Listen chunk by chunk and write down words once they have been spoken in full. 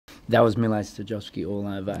That was Mile Stojovski all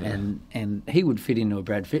over, and he would fit into a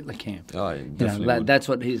Brad Fittler camp. Oh, he definitely would. That's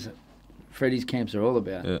what Freddie's camps are all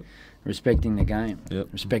about. Yeah. Respecting the game,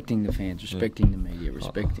 respecting the fans, respecting the media,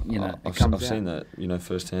 I've seen that,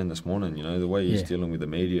 firsthand this morning. The way he's dealing with the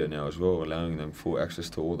media now as well, allowing them full access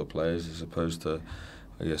to all the players as opposed to,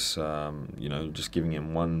 I guess, just giving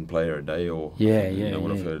him one player a day or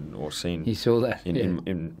what I've heard or seen. He saw that.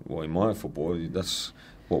 In my football, that's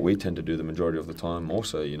what we tend to do the majority of the time.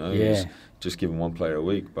 Also, is just give him one player a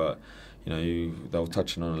week, but. They were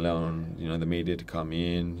touching on allowing the media to come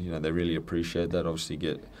in. They really appreciate that. Obviously,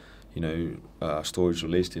 get stories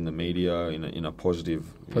released in the media in a positive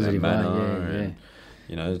manner.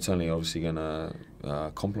 And, it's only obviously going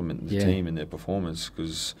to complement the team and their performance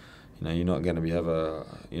because you're not going to have a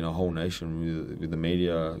whole nation with the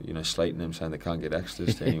media slating them, saying they can't get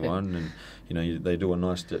access to anyone. And they do a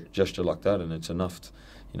nice gesture like that, and it's enough.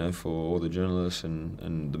 For all the journalists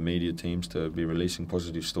and the media teams to be releasing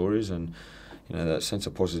positive stories and, that sense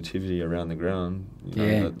of positivity around the ground,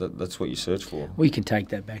 that's what you search for. We can take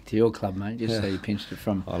that back to your club, mate, just so you pinched it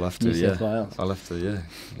from New South Wales. I'll have to,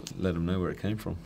 let them know where it came from.